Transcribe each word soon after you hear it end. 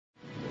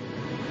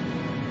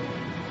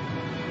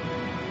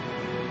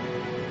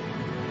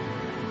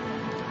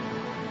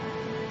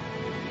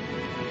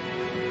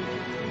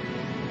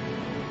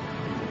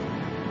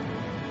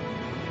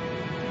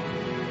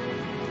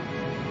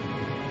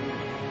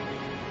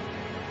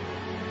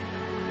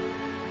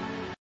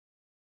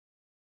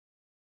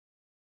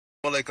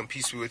Alaikum,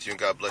 peace be with you and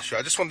God bless you.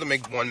 I just wanted to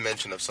make one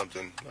mention of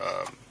something,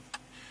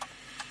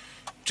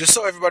 just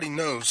so everybody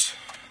knows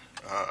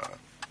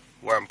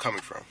where I'm coming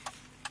from.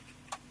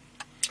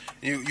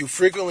 You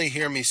frequently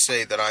hear me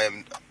say that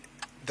I'm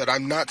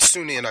not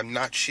Sunni and I'm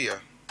not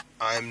Shia.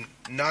 I'm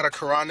not a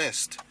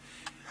Quranist.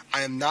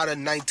 I am not a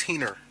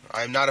 19er.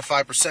 I am not a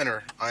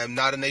 5%er. I am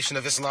not a Nation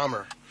of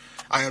Islamer.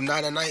 I am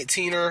not a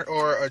 19er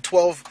or a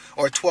 12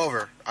 or a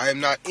 12er. I am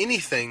not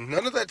anything.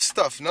 None of that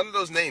stuff. None of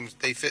those names,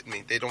 they fit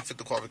me. They don't fit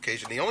the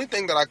qualification. The only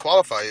thing that I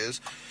qualify is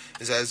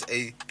as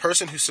a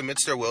person who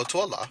submits their will to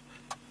Allah.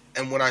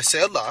 And when I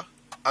say Allah,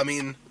 I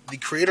mean the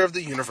creator of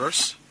the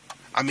universe.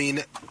 I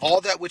mean all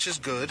that which is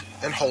good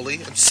and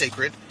holy and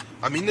sacred.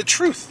 I mean the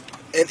truth.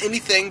 And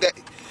anything that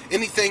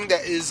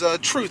is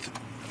truth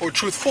or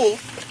truthful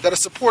that is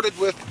supported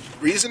with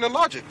reason and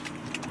logic.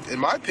 In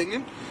my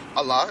opinion,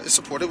 Allah is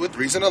supported with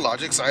reason and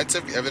logic,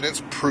 scientific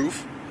evidence,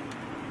 proof,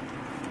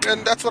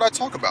 and that's what I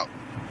talk about.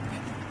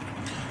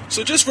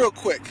 So just real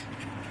quick,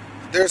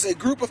 there's a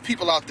group of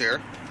people out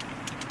there.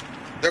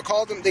 They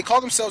call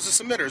themselves the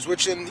Submitters,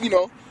 which in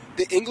the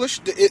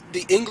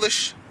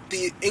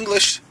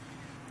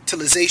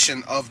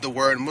Englishtization of the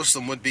word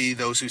Muslim would be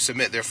those who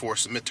submit, therefore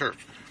submitter.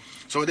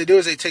 So what they do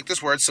is they take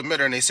this word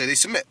submitter and they say they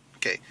submit.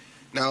 Okay,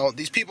 now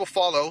these people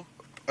follow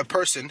a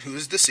person who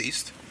is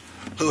deceased,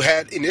 who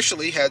had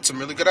initially had some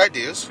really good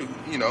ideas, who,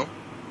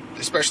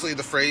 especially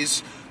the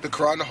phrase, the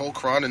Quran, the whole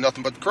Quran, and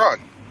nothing but the Quran.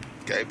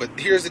 Okay, but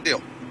here's the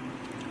deal.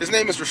 His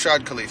name is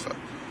Rashad Khalifa.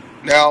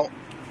 Now,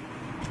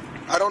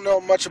 I don't know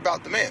much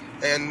about the man,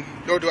 and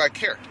nor do I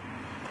care.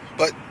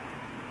 But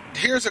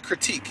here's a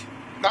critique,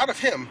 not of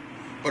him,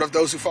 but of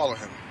those who follow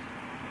him.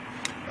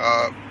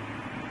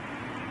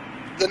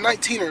 The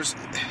 19ers,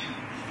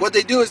 what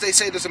they do is they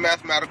say there's a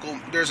mathematical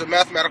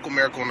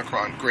miracle in the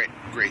Quran. Great.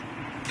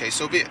 Okay,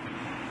 so be it.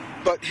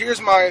 But here's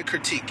my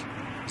critique,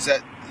 is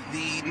that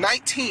the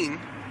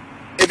 19,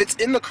 if it's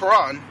in the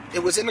Quran,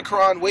 it was in the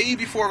Quran way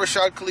before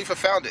Rashad Khalifa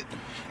found it.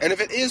 And if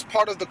it is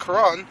part of the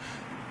Quran,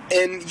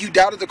 and you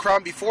doubted the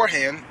Quran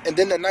beforehand, and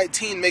then the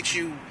 19 makes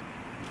you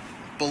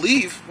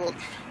believe, well,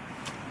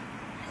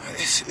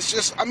 it's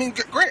just,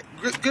 great,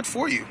 good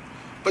for you.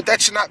 But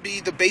that should not be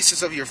the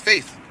basis of your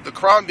faith. The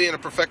Quran being a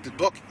perfected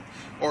book,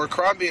 or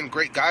Quran being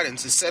great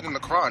guidance, is said in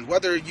the Quran,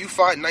 whether you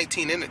find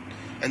 19 in it,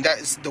 and that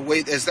is the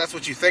way, as that's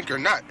what you think or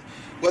not.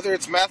 Whether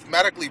it's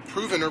mathematically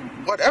proven or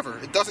whatever,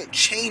 it doesn't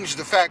change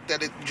the fact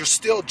that you're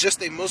still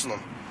just a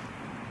Muslim.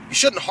 You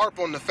shouldn't harp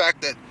on the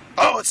fact that,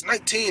 it's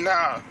 19,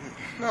 no,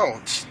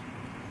 it's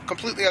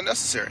completely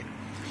unnecessary.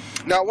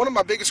 Now, one of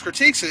my biggest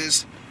critiques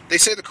is, they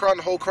say the Quran,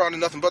 the whole Quran, and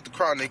nothing but the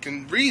Quran. They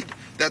can read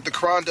that the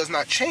Quran does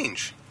not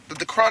change, that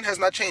the Quran has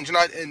not changed.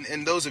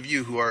 And those of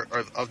you who are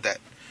of that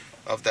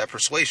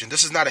persuasion,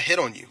 this is not a hit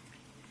on you.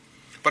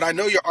 But I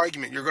know your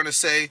argument. You're going to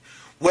say,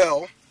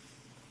 well,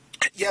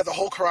 yeah, the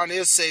whole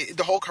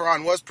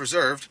Quran was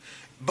preserved,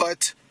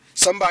 but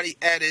somebody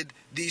added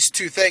these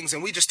two things,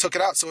 and we just took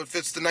it out so it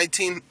fits the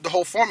 19, the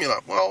whole formula.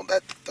 Well,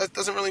 that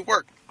doesn't really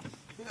work.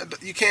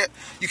 You can't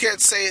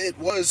say it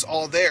was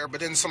all there,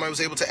 but then somebody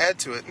was able to add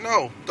to it.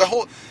 No, the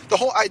whole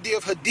idea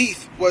of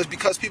hadith was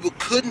because people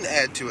couldn't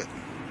add to it.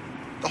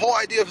 The whole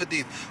idea of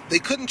hadith, they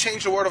couldn't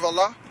change the word of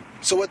Allah.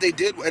 So what they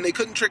did, and they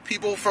couldn't trick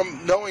people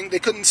from knowing, they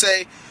couldn't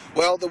say,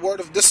 well,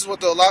 this is what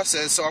the Allah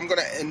says, so I'm going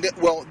to end it.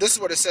 Well, this is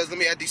what it says, let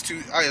me add these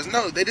two ayahs.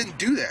 No, they didn't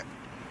do that.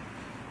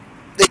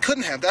 They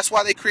couldn't have. That's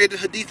why they created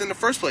hadith in the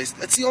first place.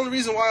 That's the only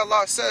reason why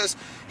Allah says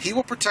He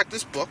will protect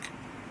this book.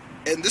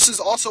 And this is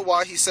also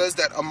why He says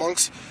that among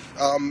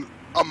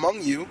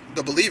you,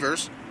 the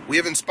believers, we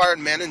have inspired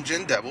men and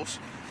jinn devils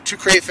to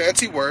create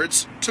fancy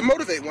words to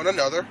motivate one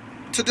another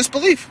to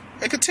disbelief,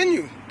 and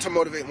continue to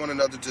motivate one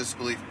another to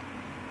disbelief.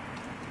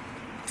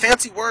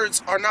 Fancy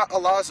words are not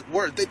Allah's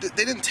word. They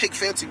didn't take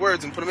fancy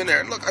words and put them in there.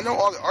 And look, I know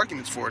all the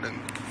arguments for it, and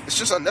it's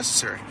just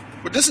unnecessary.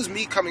 But this is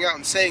me coming out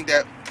and saying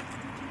that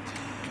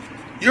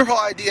your whole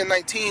idea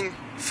 19,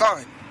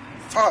 fine.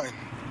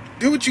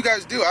 Do what you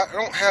guys do. I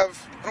don't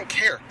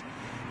care.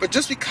 But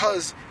just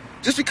because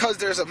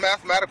there's a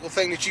mathematical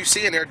thing that you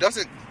see in there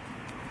doesn't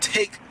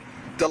take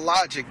the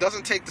logic,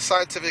 doesn't take the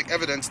scientific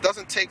evidence,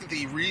 doesn't take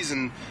the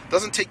reason,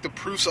 doesn't take the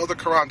proofs of the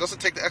Quran, doesn't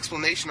take the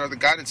explanation or the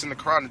guidance in the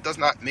Quran. It does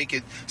not make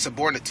it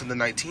subordinate to the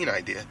 19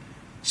 idea.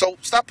 So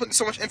stop putting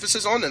so much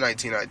emphasis on the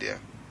 19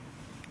 idea.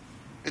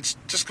 It's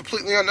just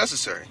completely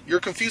unnecessary. You're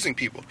confusing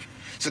people.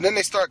 So then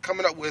they start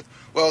coming up with,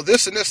 well,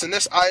 this and this and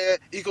this ayah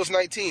equals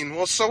 19.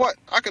 Well, so what?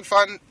 I can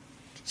find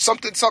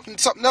something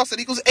else that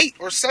equals 8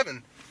 or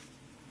 7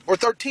 or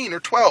 13 or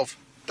 12.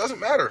 It doesn't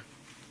matter.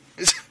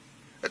 It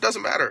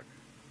doesn't matter.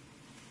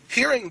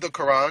 Hearing the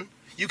Quran,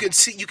 you can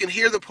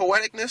hear the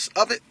poeticness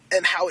of it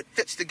and how it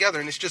fits together,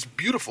 and it's just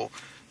beautiful.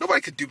 Nobody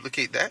could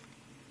duplicate that.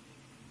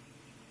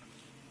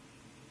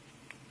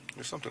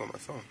 There's something on my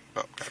phone.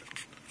 Oh, got it.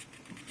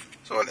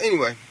 So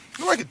anyway,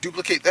 nobody could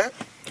duplicate that.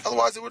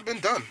 Otherwise, it would have been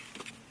done.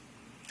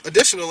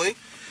 Additionally,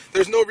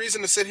 there's no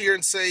reason to sit here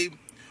and say,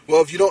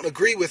 well, if you don't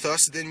agree with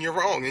us, then you're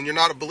wrong and you're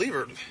not a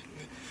believer.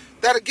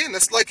 That again,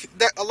 that's like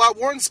that. Allah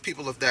warns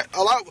people of that.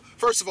 Allah,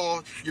 first of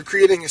all, you're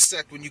creating a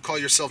sect when you call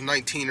yourself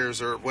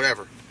 19ers or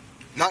whatever.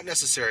 Not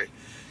necessary.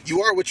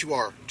 You are what you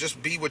are.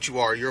 Just be what you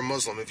are. You're a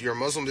Muslim. If you're a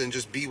Muslim, then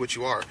just be what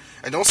you are.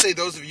 And don't say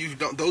those of you who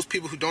don't, those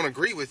people who don't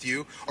agree with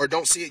you or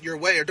don't see it your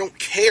way or don't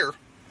care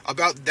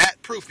about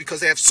that proof because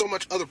they have so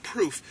much other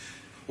proof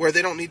where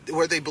they don't need,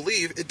 where they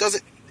believe. It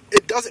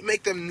doesn't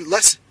make them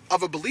less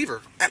of a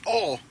believer at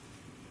all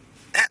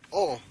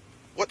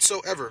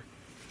whatsoever.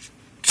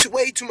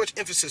 Way too much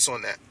emphasis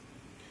on that.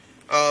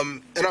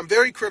 And I'm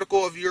very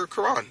critical of your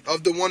Quran,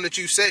 of the one that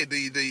you say,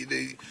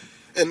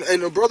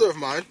 and a brother of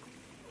mine,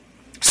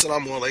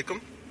 Assalamu alaikum,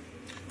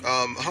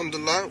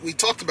 alhamdulillah, we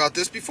talked about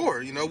this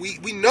before. You know,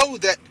 we know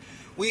that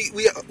we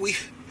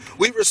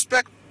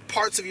respect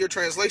parts of your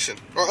translation,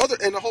 or other,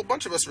 and a whole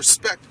bunch of us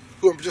respect,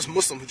 who are just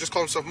Muslim, who just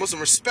call themselves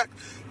Muslim, respect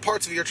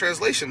parts of your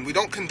translation. We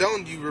don't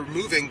condone you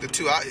removing the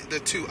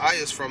two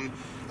ayahs from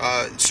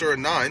Surah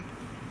 9,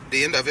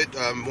 the end of it,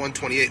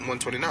 128 and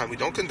 129. We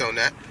don't condone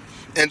that.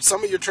 And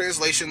some of your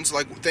translations,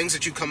 like things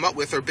that you come up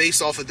with, are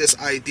based off of this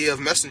idea of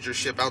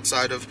messengership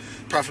outside of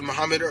Prophet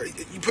Muhammad, or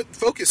you put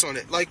focus on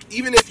it. Like,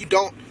 even if you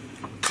don't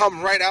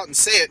come right out and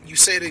say it, you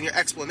say it in your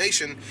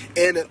explanation,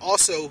 and it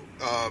also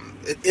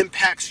it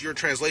impacts your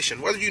translation,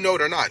 whether you know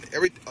it or not.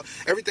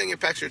 Everything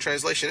impacts your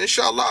translation.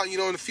 Inshallah, you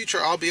know, in the future,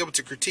 I'll be able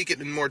to critique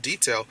it in more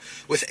detail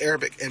with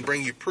Arabic and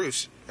bring you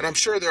proofs. And I'm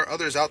sure there are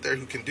others out there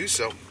who can do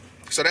so.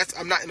 So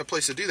I'm not in a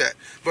place to do that.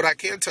 But I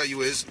can tell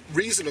you is,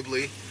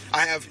 reasonably,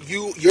 I have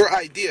your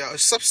idea a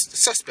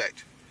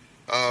suspect.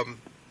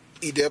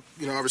 Edip,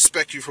 you know, I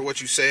respect you for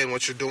what you say and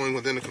what you're doing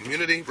within the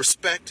community.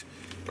 Respect.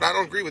 But I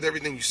don't agree with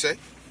everything you say,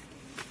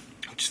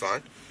 which is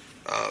fine.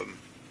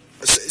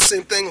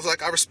 Same thing with,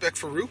 like, I respect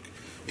Farouk.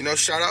 You know,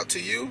 shout out to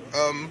you.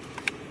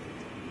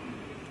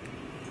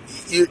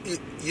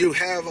 You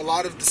have a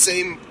lot of the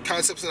same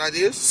concepts and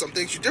ideas. Some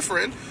things you differ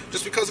in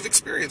just because of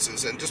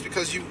experiences and just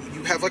because you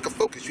have like a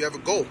focus, you have a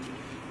goal.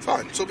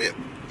 Fine, so be it.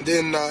 And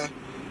then,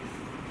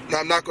 now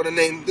I'm not going to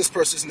name this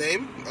person's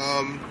name.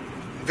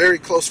 Very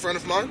close friend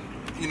of mine,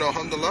 you know,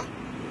 alhamdulillah,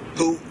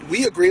 who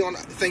we agree on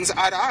things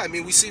eye to eye. I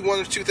mean, we see one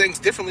or two things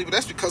differently, but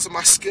that's because of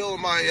my skill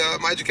and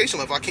my education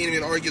level. I can't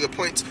even argue the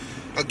points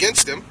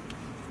against him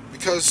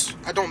because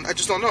I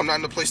just don't know. I'm not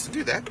in the place to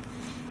do that.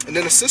 And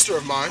then a sister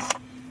of mine,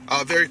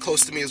 very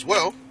close to me as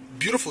well,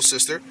 beautiful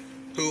sister,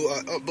 who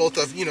both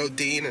of, you know,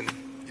 deen and,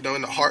 you know,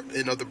 in the heart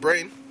and of the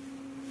brain,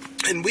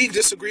 and we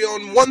disagree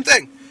on one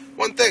thing,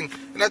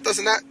 and that does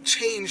not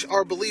change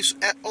our beliefs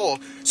at all.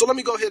 So let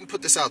me go ahead and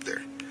put this out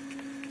there.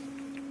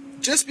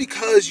 Just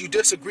because you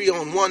disagree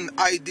on one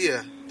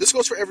idea, this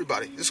goes for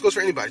everybody, this goes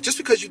for anybody, just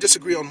because you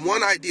disagree on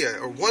one idea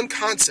or one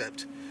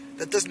concept,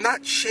 that does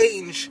not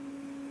change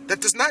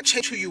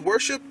who you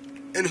worship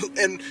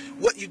and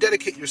what you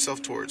dedicate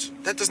yourself towards.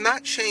 That does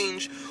not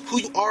change who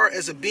you are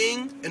as a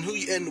being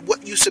and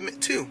what you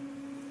submit to.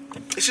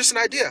 It's just an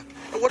idea.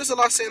 And what does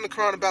Allah say in the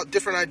Quran about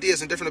different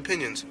ideas and different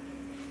opinions?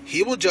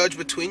 He will judge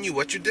between you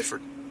what you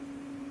differed,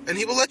 and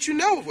He will let you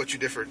know of what you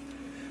differed.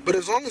 But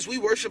as long as we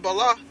worship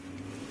Allah,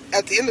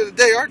 at the end of the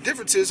day, our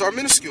differences are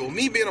minuscule.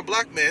 Me being a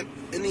black man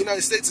in the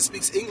United States that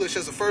speaks English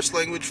as a first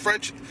language,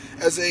 French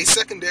as a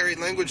secondary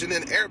language, and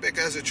then Arabic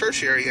as a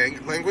tertiary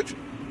language,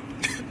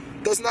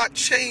 does not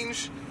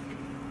change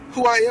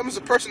who I am as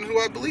a person, who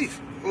I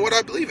believe, and what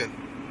I believe in.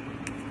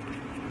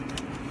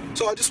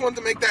 So I just wanted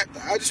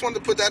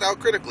to put that out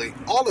critically.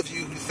 All of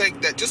you who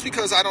think that just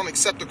because I don't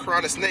accept the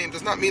Quranist name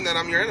does not mean that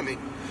I'm your enemy.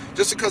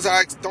 Just because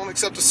I don't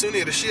accept the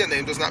Sunni or the Shia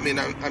name does not mean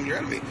I'm your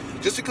enemy.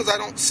 Just because I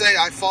don't say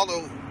I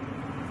follow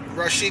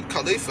Rashid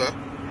Khalifa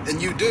and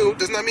you do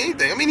does not mean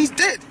anything. I mean, he's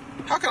dead.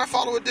 How can I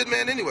follow a dead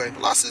man anyway?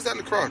 Allah says that in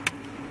the Quran.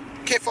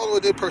 You can't follow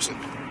a dead person.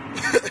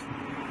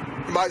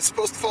 Am I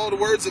supposed to follow the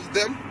words of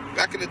them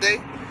back in the day?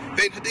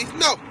 Beit Hadith?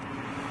 No.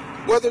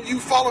 Whether you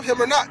follow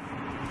him or not.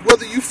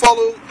 Whether you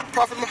follow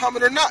Prophet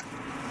Muhammad or not.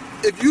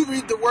 If you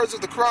read the words of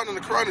the Quran and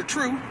the Quran are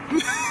true,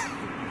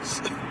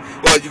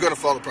 well, you're going to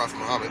follow Prophet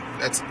Muhammad.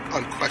 That's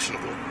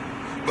unquestionable.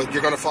 But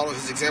you're going to follow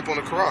his example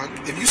in the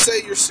Quran. If you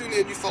say you're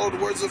Sunni and you follow the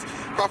words of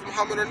Prophet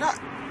Muhammad or not,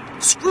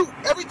 screw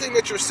everything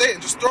that you're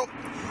saying. Just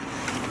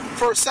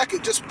for a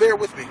second, just bear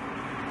with me.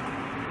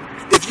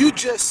 If you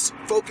just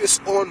focus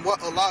on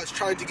what Allah is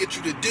trying to get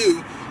you to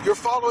do, you're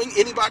following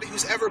anybody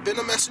who's ever been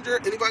a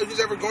messenger, anybody who's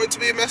ever going to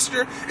be a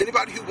messenger,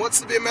 anybody who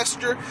wants to be a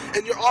messenger,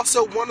 and you're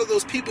also one of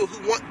those people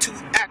who want to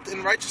act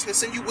in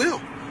righteousness, and you will.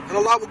 And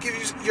Allah will give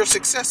you your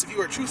success if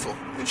you are truthful,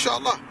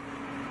 inshallah.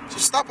 So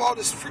stop all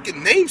this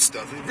freaking name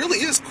stuff. It really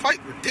is quite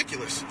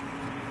ridiculous.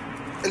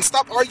 And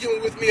stop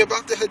arguing with me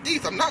about the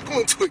hadith. I'm not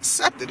going to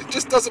accept it. It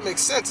just doesn't make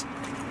sense.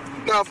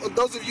 Now, for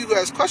those of you who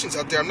has questions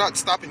out there, I'm not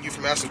stopping you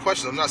from asking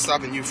questions. I'm not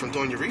stopping you from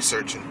doing your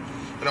research and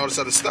all this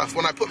other stuff.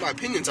 When I put my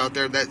opinions out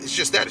there, it's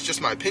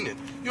just my opinion.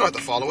 You don't have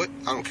to follow it.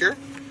 I don't care.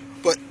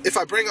 But if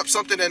I bring up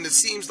something and it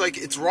seems like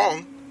it's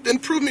wrong, then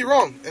prove me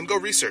wrong and go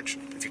research.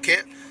 If you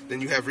can't,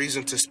 then you have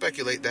reason to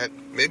speculate that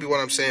maybe what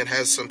I'm saying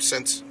has some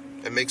sense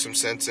and makes some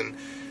sense and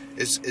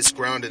is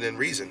grounded in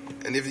reason.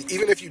 And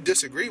even if you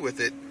disagree with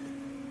it,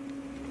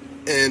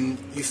 and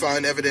you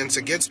find evidence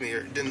against me,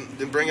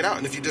 then bring it out.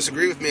 And if you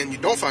disagree with me and you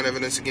don't find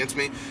evidence against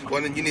me,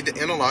 well, then you need to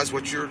analyze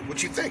what you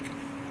think.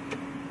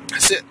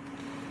 That's it.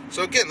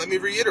 So again, let me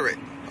reiterate: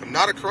 I'm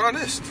not a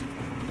Quranist.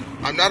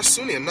 I'm not a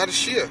Sunni. I'm not a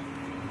Shia.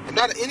 I'm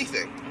not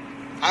anything.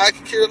 I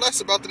could care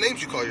less about the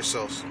names you call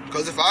yourselves.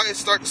 Because if I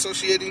start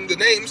associating the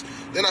names,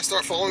 then I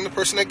start following the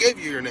person that gave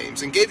you your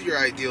names and gave you your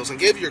ideals and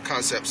gave you your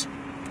concepts.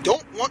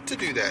 Don't want to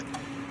do that.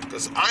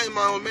 Because I am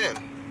my own man.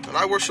 And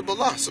I worship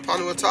Allah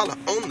subhanahu wa ta'ala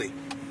only.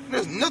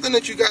 There's nothing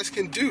that you guys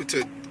can do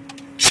to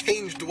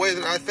change the way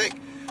that I think.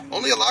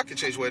 Only Allah can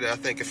change the way that I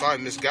think if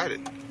I'm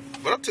misguided.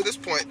 But up to this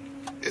point,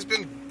 it's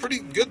been pretty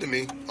good to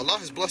me. Allah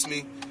has blessed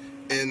me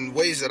in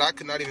ways that I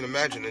could not even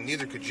imagine, and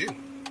neither could you.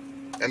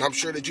 And I'm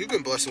sure that you've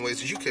been blessed in ways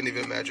that you couldn't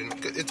even imagine.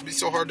 It'd be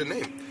so hard to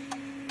name.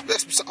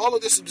 All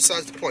of this is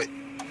besides the point.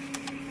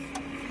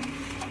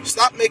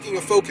 Stop making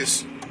a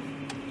focus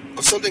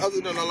of something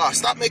other than Allah.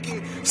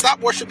 Stop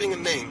worshiping a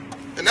name.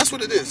 And that's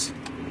what it is.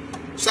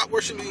 Stop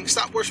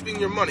worshiping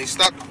your money.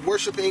 Stop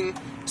worshiping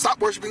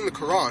the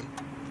Quran.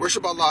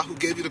 Worship Allah, who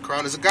gave you the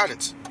Quran as a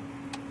guidance.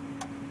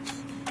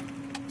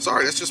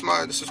 Sorry, that's just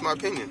my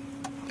opinion.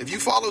 If you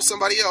follow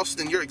somebody else,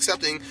 then you're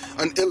accepting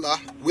an ilah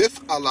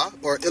with Allah,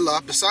 or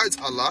ilah besides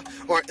Allah,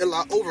 or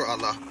ilah over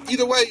Allah.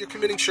 Either way, you're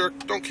committing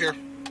shirk. Don't care.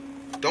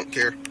 Don't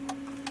care.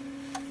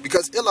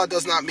 Because ilah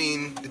does not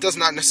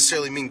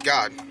necessarily mean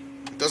God.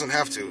 It doesn't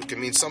have to. It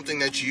can mean something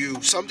that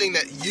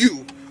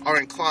you are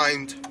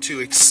inclined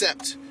to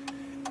accept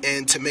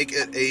and to make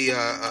it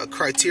a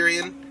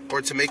criterion,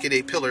 or to make it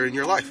a pillar in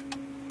your life.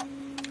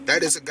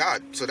 That is a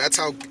God. So that's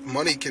how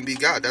money can be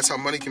God. That's how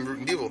money can root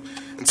in evil.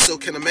 And so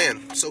can a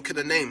man. So can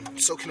a name.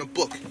 So can a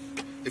book.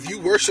 If you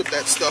worship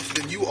that stuff,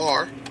 then you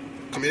are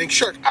committing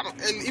shirk.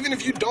 And even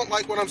if you don't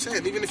like what I'm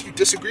saying, even if you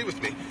disagree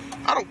with me,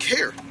 I don't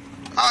care.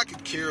 I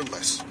could care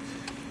less.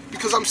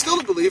 Because I'm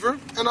still a believer,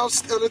 and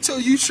until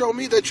you show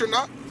me that you're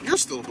not, you're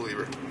still a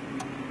believer.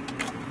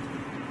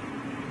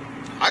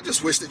 I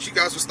just wish that you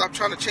guys would stop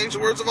trying to change the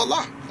words of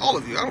Allah. All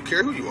of you. I don't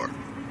care who you are.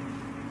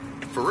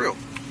 For real.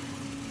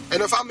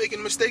 And if I'm making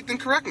a mistake, then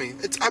correct me.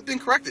 I've been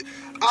corrected.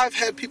 I've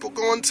had people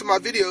go into my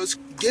videos,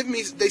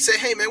 they say,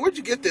 hey man, where'd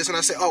you get this? And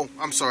I say, oh,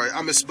 I'm sorry,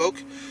 I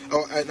misspoke.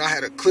 Oh, and I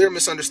had a clear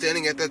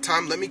misunderstanding at that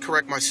time. Let me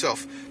correct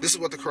myself. This is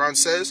what the Quran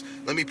says.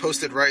 Let me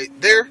post it right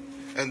there.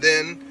 And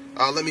then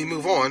let me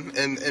move on.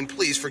 And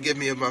please forgive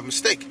me of my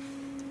mistake.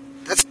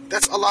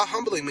 That's Allah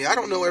humbling me. I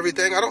don't know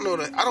everything. I don't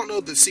know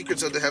the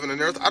secrets of the heaven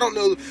and earth. I don't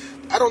know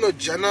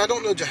Jannah. I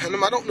don't know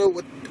Jahannam.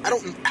 I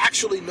don't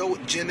actually know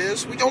what jinn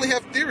is. We only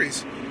have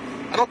theories.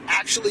 I don't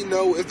actually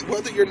know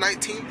whether your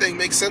 19 thing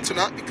makes sense or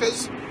not,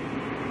 because,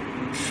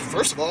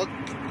 first of all,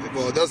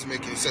 it doesn't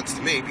make any sense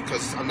to me,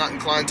 because I'm not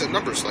inclined to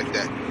numbers like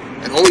that,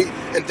 and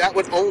that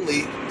would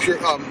only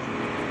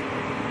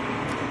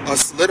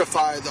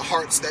solidify the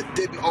hearts that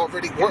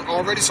weren't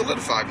already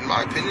solidified. In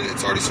my opinion,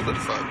 it's already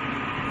solidified,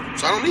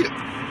 so I don't need it.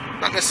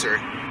 Not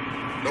necessary.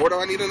 Nor do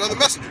I need another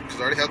messenger, because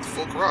I already have the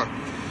full Quran.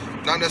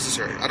 Not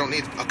necessary. I don't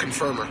need a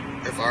confirmer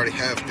if I already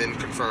have been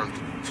confirmed.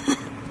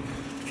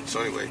 So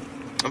anyway.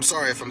 I'm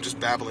sorry if I'm just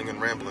babbling and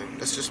rambling.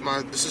 This is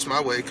my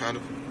way, kind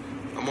of.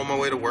 I'm on my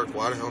way to work.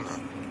 Why the hell not?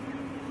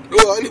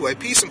 Well, anyway,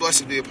 peace and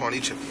blessings be upon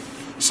each of you.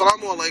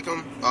 Assalamu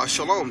alaikum.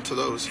 Shalom to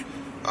those.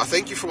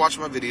 Thank you for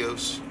watching my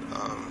videos.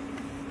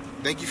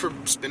 Thank you for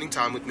spending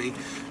time with me,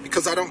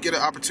 because I don't get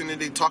an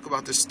opportunity to talk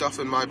about this stuff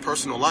in my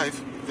personal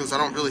life, because I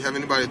don't really have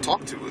anybody to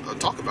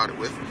talk about it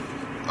with.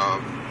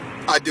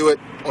 I do it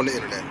on the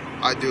internet.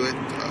 I do it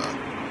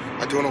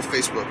on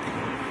Facebook.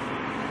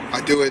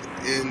 I do it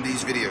in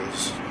these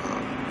videos.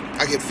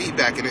 I get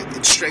feedback, and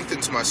it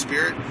strengthens my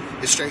spirit,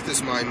 it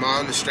strengthens my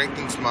mind, it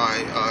strengthens my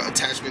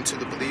attachment to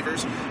the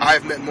believers. I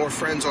have met more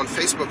friends on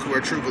Facebook who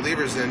are true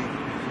believers than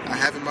I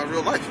have in my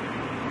real life.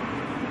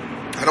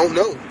 I don't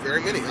know very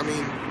many. I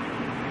mean,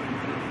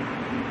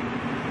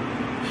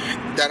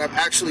 that I've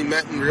actually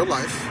met in real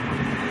life.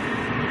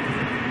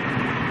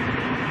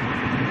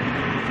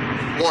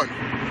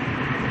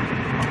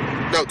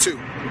 Two.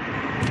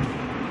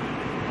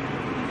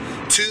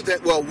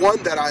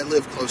 One that I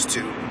live close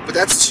to, but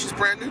she's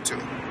brand new to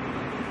it.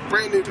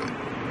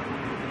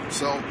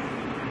 So,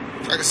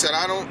 like I said,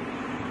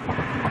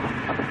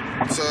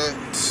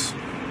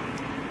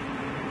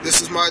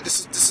 this is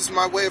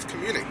my way of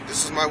communicating.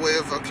 This is my way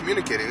of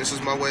communicating. This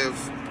is my way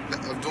of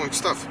doing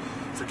stuff.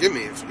 Forgive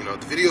me if the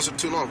videos are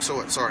too long. So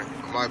what? Sorry,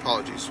 my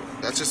apologies.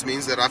 That just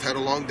means that I've had a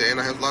long day and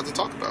I have a lot to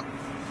talk about.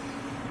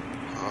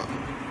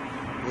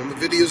 When the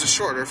videos are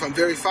short, or if I'm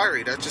very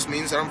fiery, that just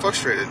means that I'm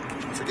frustrated.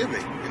 Forgive me,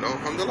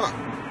 alhamdulillah.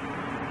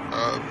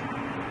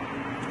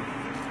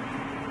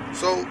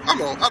 So I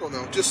don't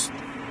know. Just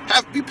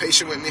be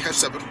patient with me. Have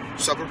sabr.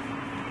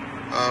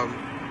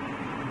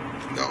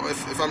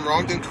 If I'm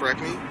wrong, then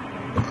correct me.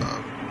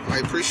 I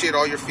appreciate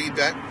all your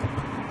feedback.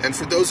 And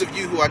for those of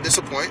you who I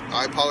disappoint,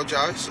 I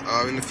apologize.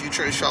 In the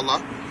future,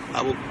 inshallah,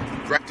 I will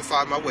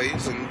rectify my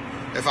ways, and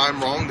if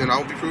I'm wrong, then I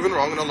will be proven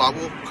wrong, and Allah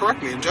will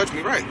correct me and judge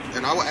me right.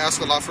 And I will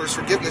ask Allah for His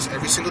forgiveness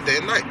every single day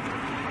and night.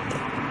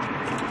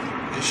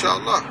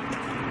 Inshallah.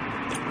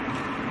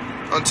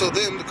 Until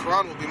then, the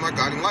Quran will be my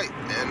guiding light,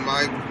 and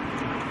my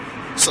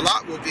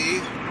salat will be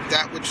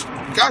that which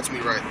guides me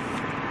right.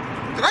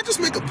 Did I just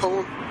make a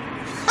poem?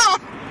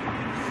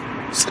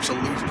 Such a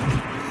loser.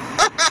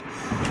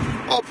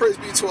 All praise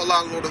be to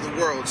Allah, Lord of the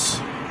worlds.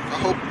 I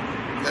hope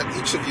that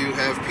each of you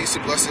have peace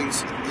and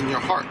blessings in your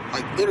heart.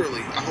 Like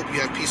literally, I hope you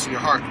have peace in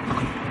your heart.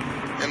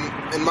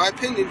 And in my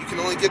opinion, you can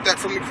only get that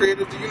from the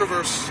creator of the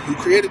universe, who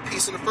created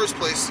peace in the first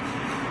place.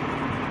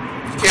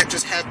 You can't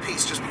just have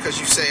peace just because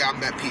you say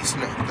I'm at peace.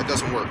 No, that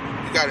doesn't work.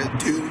 You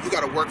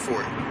gotta work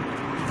for it.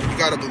 You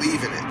gotta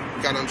believe in it.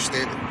 You gotta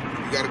understand it.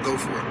 You gotta go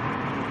for it.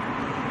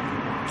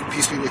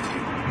 Peace be with you.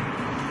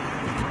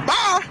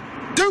 Bye!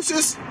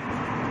 Deuces!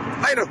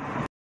 Later!